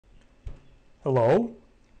Hello,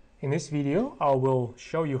 in this video I will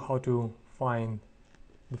show you how to find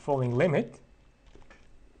the following limit,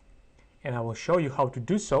 and I will show you how to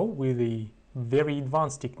do so with a very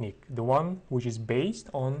advanced technique, the one which is based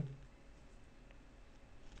on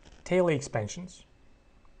Taylor expansions.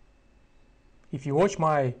 If you watch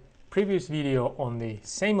my previous video on the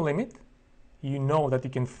same limit, you know that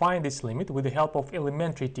you can find this limit with the help of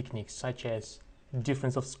elementary techniques such as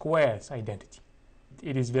difference of squares identity.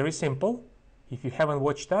 It is very simple. If you haven't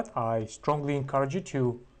watched that, I strongly encourage you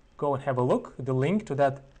to go and have a look. The link to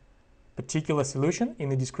that particular solution in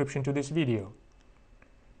the description to this video.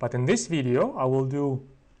 But in this video, I will do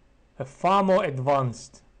a far more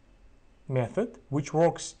advanced method which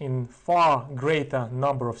works in far greater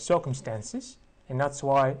number of circumstances, and that's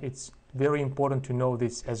why it's very important to know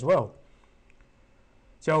this as well.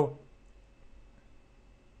 So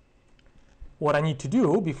what I need to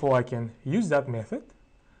do before I can use that method,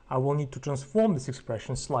 I will need to transform this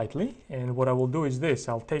expression slightly, and what I will do is this.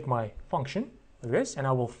 I'll take my function like this and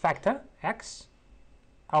I will factor x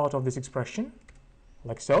out of this expression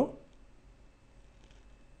like so.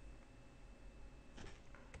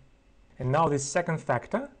 And now this second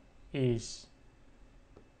factor is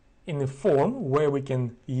in the form where we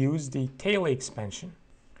can use the Taylor expansion.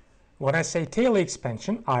 When I say Taylor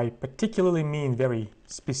expansion, I particularly mean very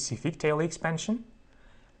specific Taylor expansion.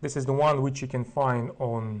 This is the one which you can find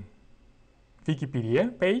on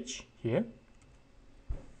Wikipedia page here.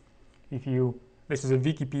 This is a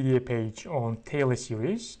Wikipedia page on Taylor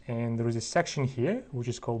series, and there is a section here which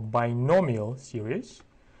is called binomial series.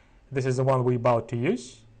 This is the one we're about to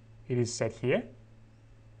use. It is set here.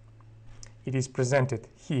 It is presented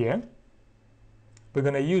here. We're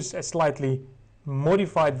going to use a slightly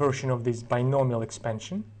modified version of this binomial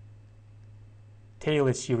expansion,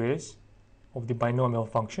 Taylor series of the binomial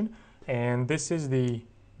function, and this is the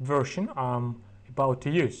version I'm about to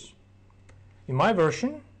use. In my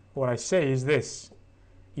version, what I say is this: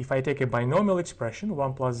 if I take a binomial expression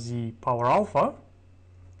 1 plus z power alpha,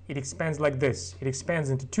 it expands like this. It expands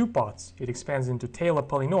into two parts. It expands into Taylor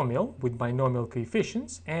polynomial with binomial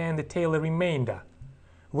coefficients and the Taylor remainder,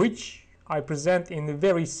 which I present in a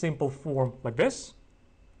very simple form like this.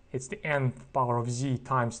 It's the nth power of z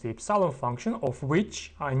times the epsilon function, of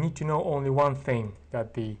which I need to know only one thing,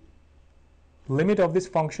 that the limit of this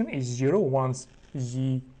function is 0 once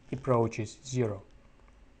z approaches 0.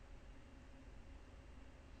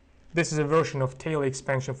 This is a version of Taylor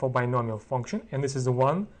expansion for binomial function, and this is the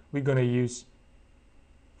one we're going to use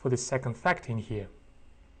for the second factor in here.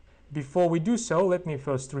 Before we do so, let me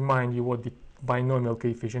first remind you what the binomial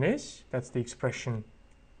coefficient is. That's the expression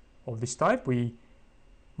of this type. We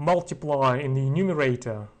multiply in the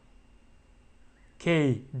numerator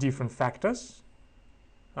k different factors.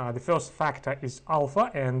 The first factor is alpha,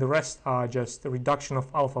 and the rest are just the reduction of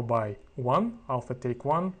alpha by 1, alpha take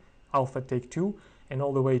 1, alpha take 2, and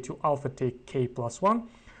all the way to alpha take k plus 1.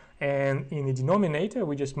 And in the denominator,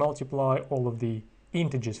 we just multiply all of the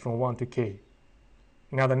integers from 1 to k.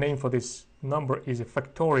 Another name for this number is a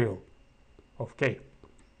factorial of k.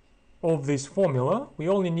 Of this formula, we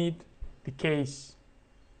only need the case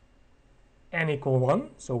n equal 1,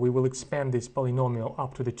 so we will expand this polynomial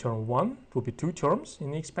up to the term 1. It will be two terms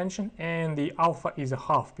in the expansion, and the alpha is a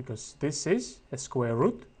half, because this is a square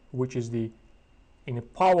root, which is the, in a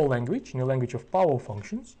power language, in the language of power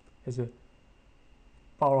functions, is a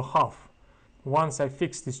power half. Once I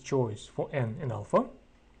fix this choice for n and alpha,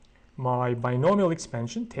 my binomial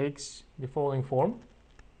expansion takes the following form.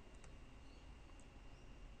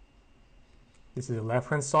 This is the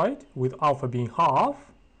left-hand side, with alpha being half.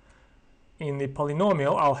 In the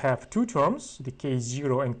polynomial, I'll have two terms, the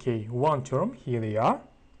k0 and k1 term. Here they are.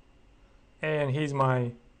 And here's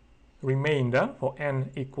my remainder for n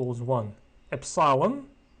equals 1. Epsilon,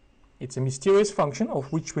 it's a mysterious function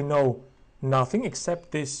of which we know nothing except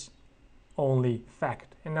this only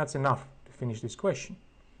fact. And that's enough to finish this question.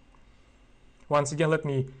 Once again, let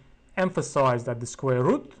me emphasize that the square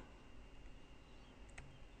root,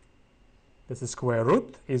 the square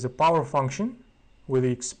root is a power function with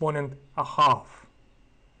the exponent a half,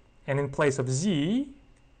 and in place of z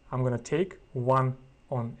I'm going to take 1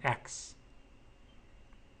 on x.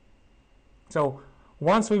 So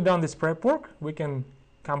once we've done this prep work, we can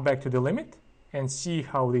come back to the limit and see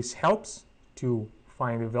how this helps to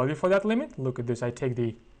find the value for that limit. Look at this. I'll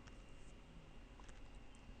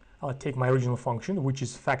take my original function, which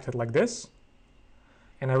is factored like this,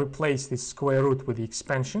 and I replace this square root with the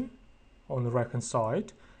expansion on the right hand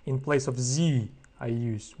side. In place of z I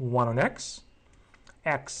use 1 on x,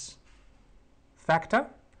 x factor,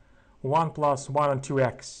 1 plus 1 on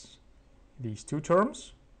 2x, these two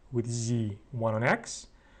terms, with z 1 on x.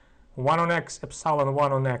 1 on x, epsilon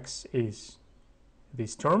 1 on x is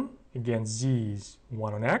this term. Again, z is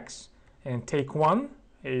 1 on x. And take 1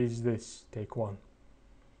 is this, take 1.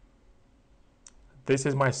 This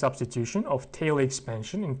is my substitution of Taylor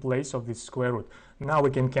expansion in place of this square root. Now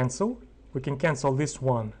we can cancel. We can cancel this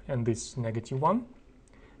 1 and this negative 1.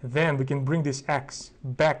 Then we can bring this x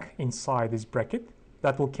back inside this bracket.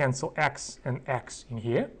 That will cancel x and x in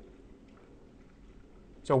here.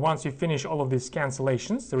 So once you finish all of these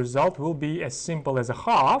cancellations, the result will be as simple as a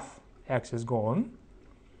half, x is gone,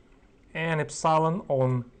 and epsilon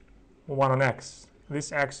on 1 on x.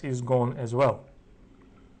 This x is gone as well.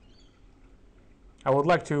 I would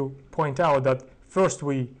like to point out that first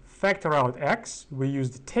we factor out x, we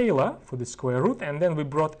used Taylor for the square root, and then we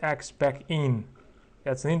brought x back in.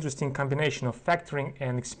 That's an interesting combination of factoring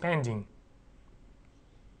and expanding.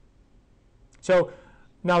 So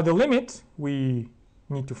now the limit we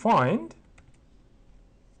need to find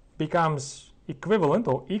becomes equivalent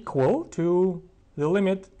or equal to the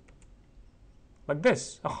limit like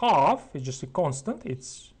this. A half is just a constant, it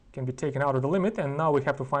can be taken out of the limit, and now we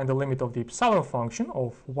have to find the limit of the epsilon function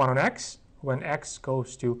of 1 on x when x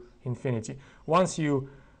goes to infinity. Once you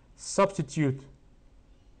substitute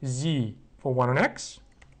z for 1 on x,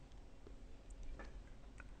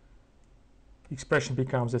 the expression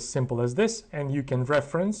becomes as simple as this, and you can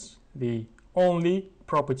reference the only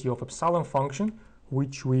property of epsilon function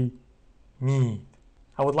which we need.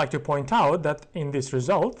 I would like to point out that in this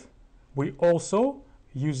result we also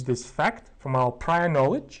use this fact from our prior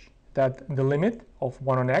knowledge that the limit of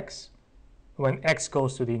 1 on x when x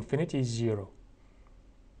goes to the infinity is 0.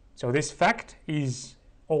 So this fact is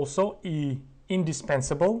also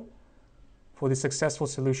indispensable for the successful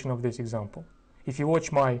solution of this example. If you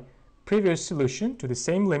watch my previous solution to the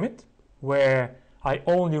same limit where I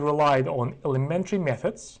only relied on elementary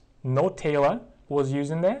methods, no Taylor was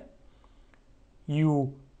used in there,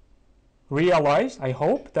 you realize, I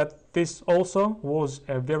hope, that this also was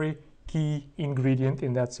a very key ingredient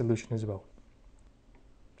in that solution as well.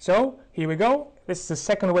 So here we go. This is the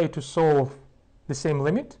second way to solve the same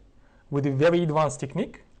limit with a very advanced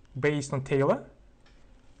technique based on Taylor.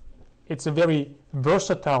 It's a very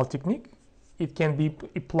versatile technique. It can be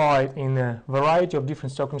applied in a variety of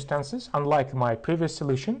different circumstances, unlike my previous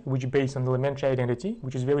solution, which is based on elementary identity,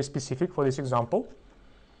 which is very specific for this example.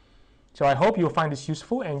 So I hope you'll find this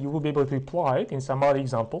useful and you will be able to apply it in some other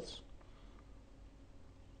examples,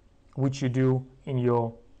 which you do in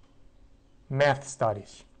your math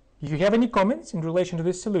studies. If you have any comments in relation to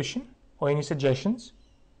this solution or any suggestions,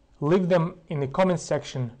 leave them in the comments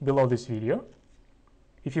section below this video.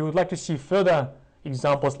 If you would like to see further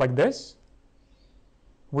examples like this,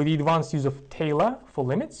 with the advanced use of Taylor for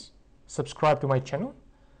limits, subscribe to my channel.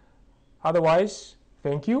 Otherwise,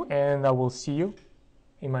 thank you, and I will see you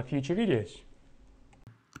in my future videos.